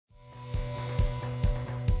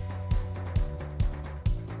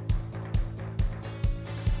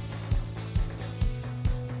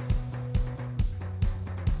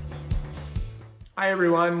Hi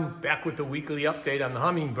everyone, back with the weekly update on the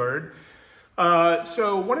Hummingbird.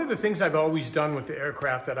 So one of the things I've always done with the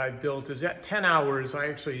aircraft that I've built is at 10 hours, I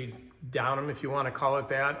actually down them, if you want to call it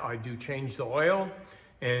that. I do change the oil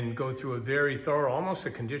and go through a very thorough, almost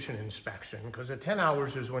a condition inspection, because at 10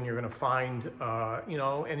 hours is when you're going to find,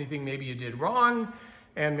 anything maybe you did wrong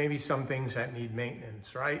and maybe some things that need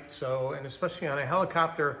maintenance, right? So, and especially on a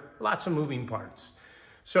helicopter, lots of moving parts.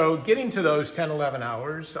 So getting to those 10, 11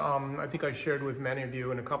 hours, I think I shared with many of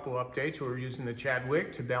you in a couple of updates, we're using the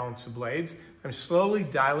Chadwick to balance the blades. I'm slowly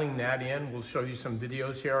dialing that in. We'll show you some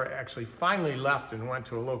videos here. I actually finally left and went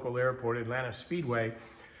to a local airport, Atlanta Speedway,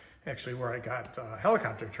 actually where I got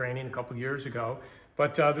helicopter training a couple years ago.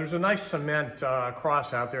 But there's a nice cement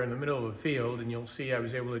cross out there in the middle of the field, and you'll see I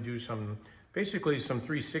was able to do basically some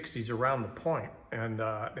 360s around the point. And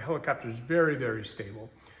the helicopter is very, very stable.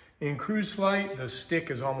 In cruise flight, the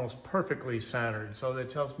stick is almost perfectly centered. So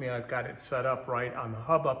that tells me I've got it set up right on the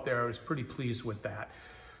hub up there. I was pretty pleased with that.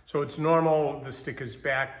 So it's normal, the stick is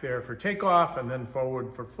back there for takeoff and then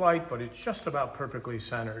forward for flight, but it's just about perfectly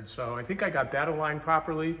centered. So I think I got that aligned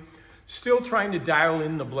properly. Still trying to dial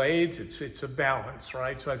in the blades. It's a balance,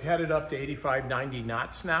 right? So I've had it up to 85, 90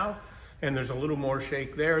 knots now. And there's a little more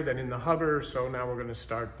shake there than in the hover, so now we're gonna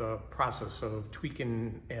start the process of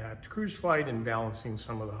tweaking at cruise flight and balancing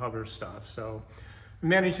some of the hover stuff. So I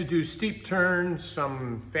managed to do steep turns,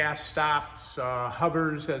 some fast stops,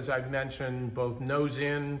 hovers, as I've mentioned, both nose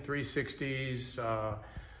in, 360s,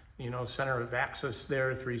 center of axis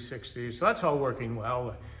there, 360s. So that's all working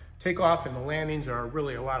well. Takeoff and the landings are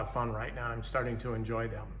really a lot of fun right now. I'm starting to enjoy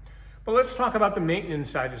them. But let's talk about the maintenance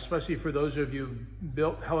side, especially for those of you who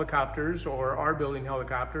built helicopters or are building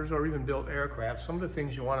helicopters or even built aircraft, some of the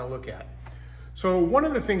things you want to look at. So one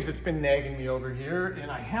of the things that's been nagging me over here, and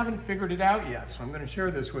I haven't figured it out yet, so I'm going to share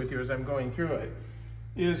this with you as I'm going through it,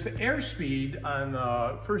 is the airspeed on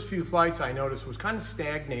the first few flights I noticed was kind of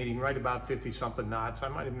stagnating right about 50-something knots. I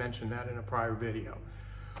might have mentioned that in a prior video.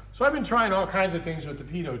 So I've been trying all kinds of things with the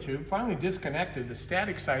pitot tube, finally disconnected the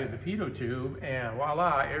static side of the pitot tube, and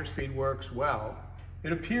voila, airspeed works well.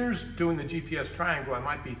 It appears doing the GPS triangle, I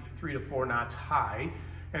might be 3 to 4 knots high,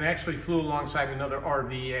 and actually flew alongside another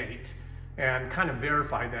RV-8 and kind of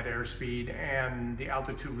verified that airspeed, and the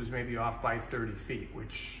altitude was maybe off by 30 feet,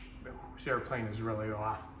 which whose airplane is really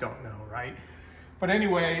off, don't know, right? But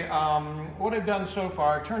anyway, what I've done so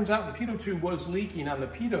far, it turns out the pitot tube was leaking on the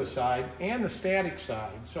pitot side and the static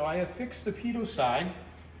side. So I have fixed the pitot side,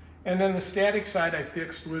 and then the static side I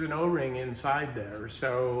fixed with an O-ring inside there.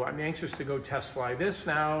 So I'm anxious to go test fly this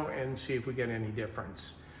now and see if we get any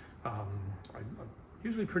difference. I'm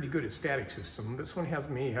usually pretty good at static system. This one has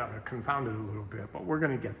me confounded a little bit, but we're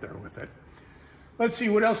gonna get there with it. Let's see,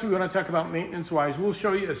 what else we want to talk about maintenance-wise. We'll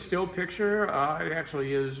show you a still picture. It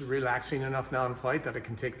actually is relaxing enough now in flight that I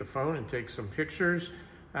can take the phone and take some pictures.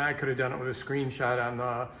 I could have done it with a screenshot on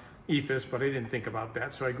the EFIS, but I didn't think about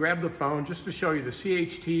that. So I grabbed the phone just to show you the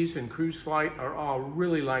CHTs in cruise flight are all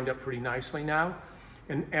really lined up pretty nicely now,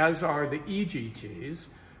 and as are the EGTs.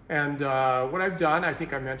 And what I've done, I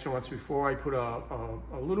think I mentioned once before, I put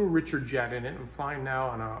a little richer jet in it. I'm flying now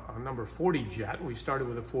on a number 40 jet. We started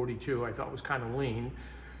with a 42, I thought was kind of lean.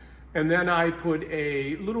 And then I put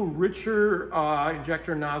a little richer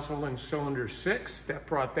injector nozzle in cylinder 6. That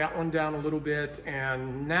brought that one down a little bit.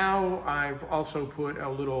 And now I've also put a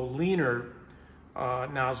little leaner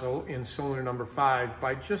nozzle in cylinder number 5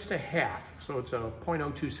 by just a half. So it's a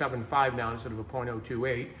 0.0275 now instead of a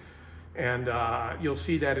 0.028. And you'll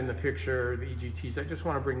see that in the picture, the EGTs. I just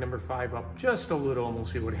want to bring number 5 up just a little and we'll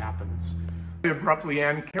see what happens. Abruptly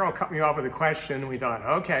end, Carol cut me off with a question. We thought,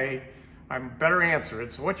 okay, I better answer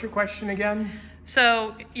it. So what's your question again?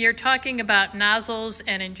 So you're talking about nozzles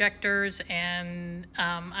and injectors, and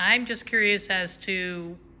I'm just curious as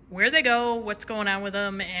to where they go, what's going on with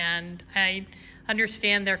them, and I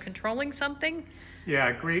understand they're controlling something.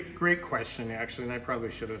 Yeah, great question actually, and I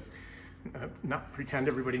probably should have not pretend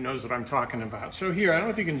everybody knows what I'm talking about. So here, I don't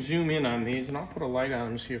know if you can zoom in on these, and I'll put a light on them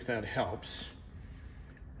and see if that helps.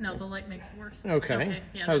 No, the light makes it worse. Okay.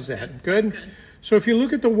 Yeah, how's that? Good? Good. So if you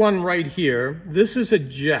look at the one right here, this is a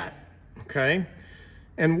jet, okay?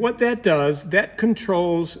 And what that does, that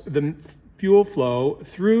controls the fuel flow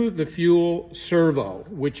through the fuel servo,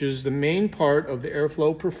 which is the main part of the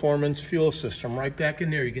airflow performance fuel system. Right back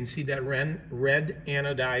in there, you can see that red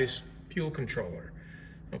anodized fuel controller,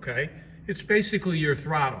 okay? It's basically your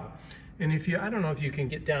throttle. And if you, I don't know if you can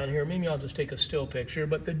get down here, maybe I'll just take a still picture,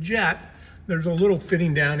 but the jet, there's a little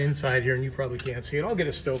fitting down inside here and you probably can't see it. I'll get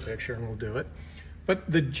a still picture and we'll do it. But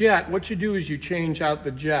the jet, what you do is you change out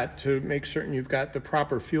the jet to make certain you've got the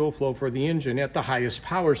proper fuel flow for the engine at the highest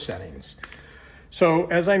power settings. So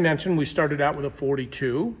as I mentioned, we started out with a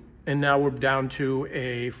 42 and now we're down to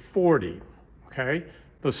a 40, okay?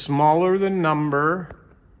 The smaller the number,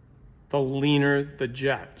 the leaner the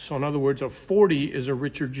jet. So in other words, a 40 is a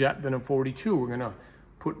richer jet than a 42. We're gonna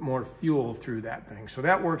put more fuel through that thing. So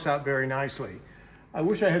that works out very nicely. I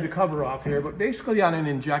wish I had the cover off here, but basically on an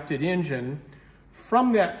injected engine,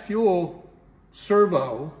 from that fuel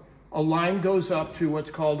servo, a line goes up to what's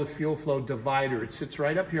called a fuel flow divider. It sits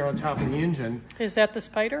right up here on top of the engine. Is that the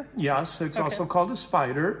spider? Yes, it's also called a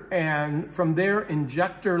spider. And from there,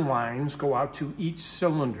 injector lines go out to each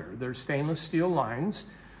cylinder. They're stainless steel lines.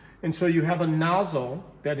 And so you have a nozzle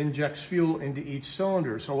that injects fuel into each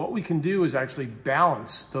cylinder. So what we can do is actually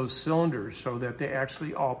balance those cylinders so that they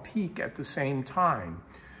actually all peak at the same time.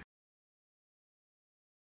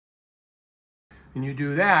 And you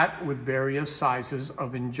do that with various sizes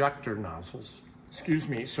of injector nozzles. Excuse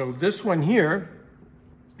me. So this one here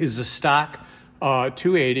is a stock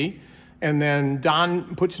 280. And then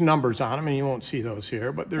Don puts numbers on them, and you won't see those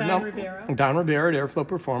here, but they're Don Rivera. Don Rivera at Airflow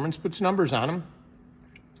Performance puts numbers on them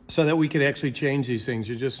so that we could actually change these things.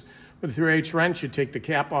 You just, with a 3/8 wrench, you take the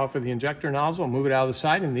cap off of the injector nozzle, move it out of the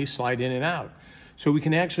side, and these slide in and out. So we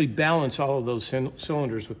can actually balance all of those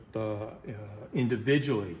cylinders with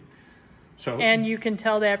individually. So, And you can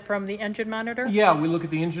tell that from the engine monitor? yeah, we look at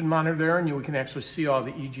the engine monitor there, and we can actually see all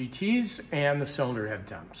the EGTs and the cylinder head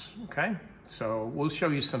temps, okay? So we'll show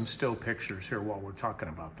you some still pictures here while we're talking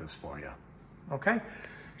about this for you, okay?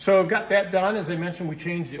 So I've got that done. As I mentioned, we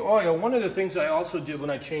changed the oil. One of the things I also did when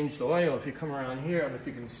I changed the oil, if you come around here, and if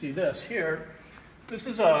you can see this here, this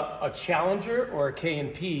is a Challenger or a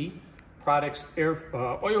K&P Products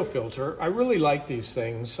oil filter. I really like these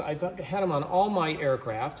things. I've had them on all my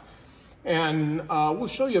aircraft. And we'll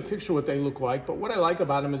show you a picture of what they look like, but what I like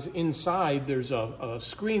about them is inside there's a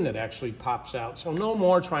screen that actually pops out. So no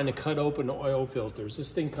more trying to cut open the oil filters.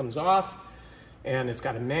 This thing comes off and it's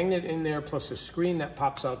got a magnet in there plus a screen that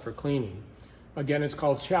pops out for cleaning. Again, it's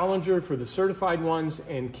called Challenger for the certified ones,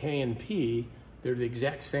 and K&P, they're the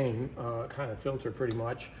exact same kind of filter pretty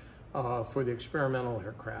much for the experimental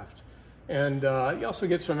aircraft. And you also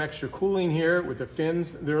get some extra cooling here with the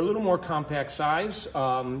fins. They're a little more compact size.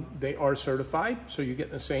 They are certified, so you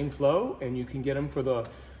get the same flow, and you can get them for the,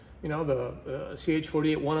 you know, the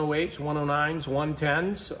CH-48 108s, 109s,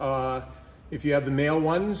 110s. If you have the male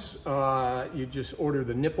ones, you just order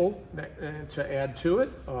the nipple to add to it.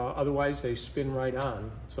 Otherwise, they spin right on.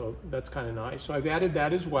 So that's kind of nice. So I've added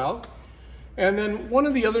that as well. And then one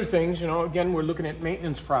of the other things, you know, again, we're looking at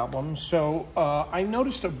maintenance problems. So I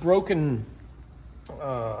noticed a broken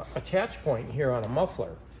attach point here on a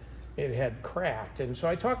muffler. It had cracked. And so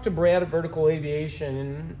I talked to Brad at Vertical Aviation,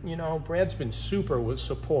 and, you know, Brad's been super with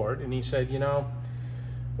support. And he said, you know,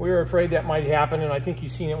 we were afraid that might happen, and I think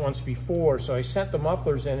he's seen it once before. So I sent the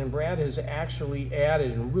mufflers in, and Brad has actually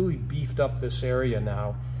added and really beefed up this area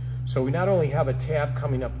now. So we not only have a tab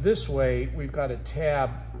coming up this way, we've got a tab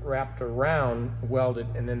wrapped around, welded,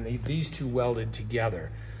 and then these two welded together.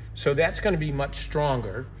 So that's going to be much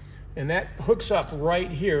stronger. And that hooks up right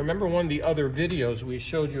here. Remember one of the other videos we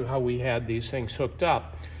showed you how we had these things hooked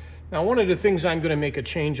up. Now, one of the things I'm going to make a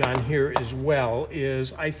change on here as well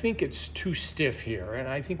is I think it's too stiff here, and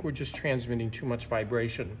I think we're just transmitting too much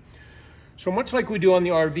vibration. So much like we do on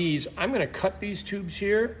the RVs, I'm going to cut these tubes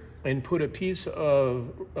here and put a piece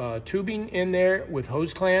of tubing in there with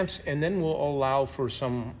hose clamps, and then we'll allow for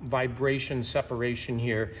some vibration separation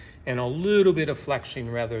here and a little bit of flexing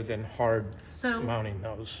rather than hard mounting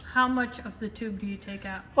those. How much of the tube do you take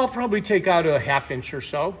out? I'll probably take out a 1/2 inch or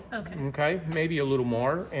so. Okay. Okay, maybe a little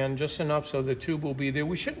more, and just enough so the tube will be there.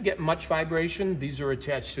 We shouldn't get much vibration. These are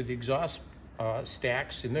attached to the exhaust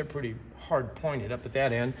stacks, and they're pretty hard pointed up at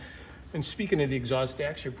that end. And speaking of the exhaust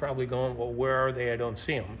stacks, you're probably going, well, where are they? I don't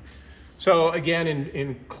see them. So again,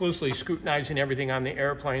 in closely scrutinizing everything on the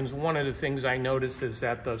airplanes, one of the things I noticed is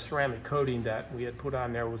that the ceramic coating that we had put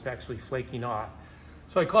on there was actually flaking off.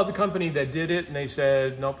 So I called the company that did it, and they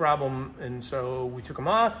said, no problem. And so we took them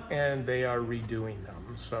off, and they are redoing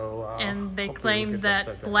them. So and they claim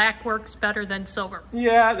that black works better than silver.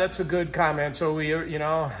 Yeah, that's a good comment. So we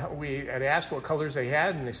had asked what colors they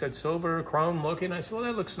had, and they said silver, chrome looking. I said, well,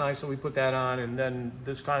 that looks nice. So we put that on. And then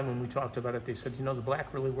this time when we talked about it, they said, you know, the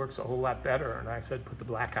black really works a whole lot better. And I said, put the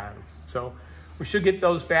black on. So we should get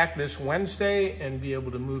those back this Wednesday and be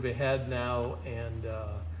able to move ahead now and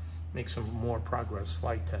make some more progress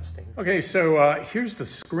flight testing. Okay, so here's the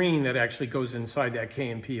screen that actually goes inside that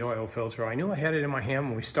K&P oil filter. I knew I had it in my hand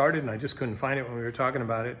when we started, and I just couldn't find it when we were talking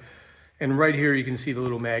about it. And right here, you can see the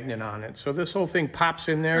little magnet on it. So this whole thing pops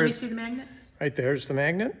in there. Let me see the magnet. Right there's the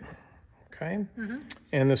magnet. okay?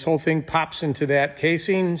 And this whole thing pops into that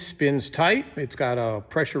casing, spins tight. It's got a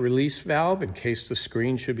pressure release valve in case the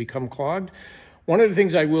screen should become clogged. One of the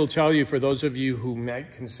things I will tell you for those of you who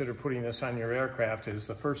might consider putting this on your aircraft is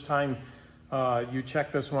the first time you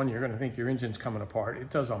check this one, you're gonna think your engine's coming apart. It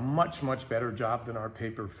does a much, much better job than our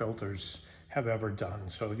paper filters have ever done.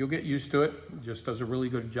 So you'll get used to it. It just does a really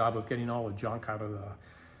good job of getting all the junk out of the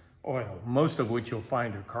oil, most of which you'll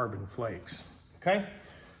find are carbon flakes, okay?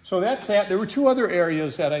 So that's that. There were two other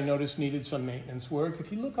areas that I noticed needed some maintenance work.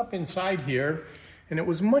 If you look up inside here, and it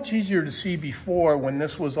was much easier to see before when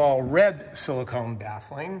this was all red silicone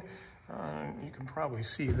baffling. You can probably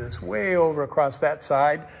see this way over across that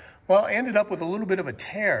side. Well, I ended up with a little bit of a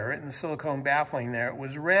tear in the silicone baffling there. It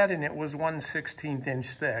was red and it was 1/16 inch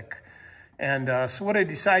thick. And so what I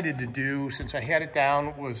decided to do, since I had it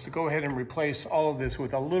down, was to go ahead and replace all of this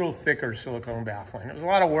with a little thicker silicone baffling. It was a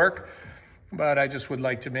lot of work, but I just would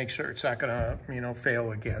like to make sure it's not gonna,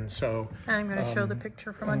 fail again. So I'm gonna show the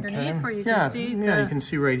picture from underneath where you can see. Yeah, you can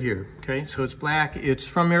see right here. Okay, so it's black. It's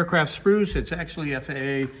from Aircraft Spruce. It's actually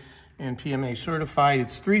FAA and PMA certified.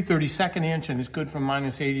 It's 3/32 inch and it's good from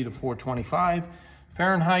 -80 to 425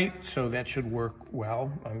 Fahrenheit. So that should work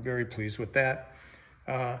well. I'm very pleased with that.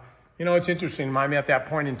 It's interesting. I'm at that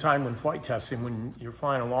point in time when flight testing, when you're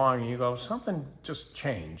flying along and you go, something just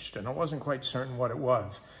changed, and I wasn't quite certain what it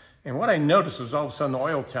was. And what I noticed was all of a sudden the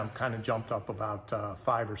oil temp kind of jumped up about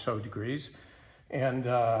 5 or so degrees, and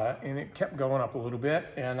it kept going up a little bit.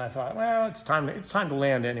 And I thought, well, it's time to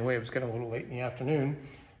land anyway. It was getting a little late in the afternoon,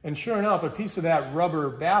 and sure enough, a piece of that rubber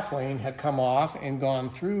baffling had come off and gone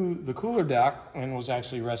through the cooler duct and was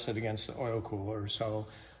actually rested against the oil cooler. So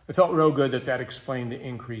it felt real good that explained the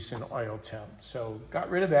increase in oil temp. So got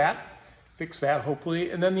rid of that, fixed that hopefully.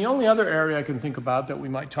 And then the only other area I can think about that we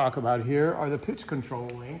might talk about here are the pitch control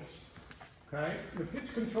links. Okay, the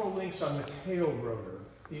pitch control links on the tail rotor.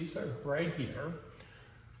 These are right here.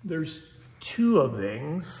 There's two of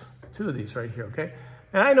these right here, okay?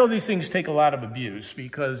 And I know these things take a lot of abuse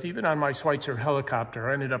because even on my Schweitzer helicopter,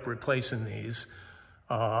 I ended up replacing these.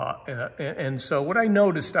 And so what I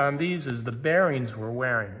noticed on these is the bearings were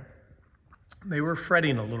wearing. They were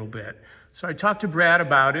fretting a little bit. So I talked to Brad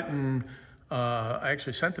about it, and I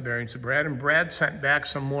actually sent the bearings to Brad, and Brad sent back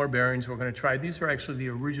some more bearings we're going to try. These are actually the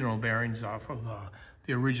original bearings off of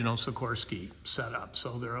the original Sikorsky setup.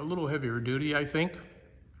 So they're a little heavier duty, I think.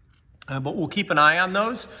 But we'll keep an eye on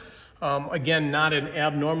those. Again, not an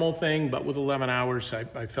abnormal thing, but with 11 hours,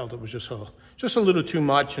 I felt it was just a little too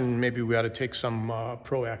much, and maybe we ought to take some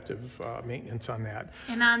proactive maintenance on that.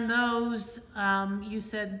 And on those, you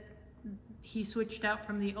said he switched out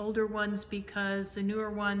from the older ones because the newer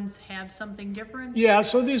ones have something different? Yeah,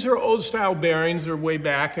 so these are old style bearings. They're way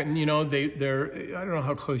back, and they're I don't know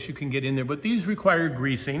how close you can get in there, but these require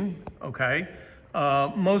greasing, okay?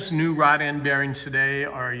 Most new rod end bearings today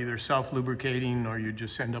are either self-lubricating or you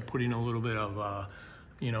just end up putting a little bit of,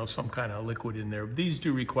 some kind of liquid in there. These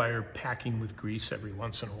do require packing with grease every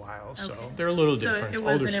once in a while, so they're a little different. So it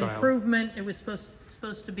was an improvement. It was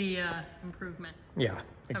supposed to be an improvement. Yeah,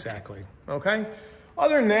 exactly. Okay.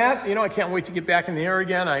 Other than that, I can't wait to get back in the air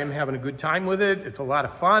again. I am having a good time with it. It's a lot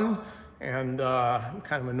of fun, and I'm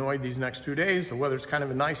kind of annoyed these next 2 days. The weather's kind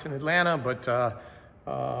of nice in Atlanta, but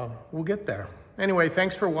we'll get there. Anyway,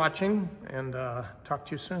 thanks for watching, and talk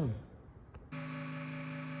to you soon.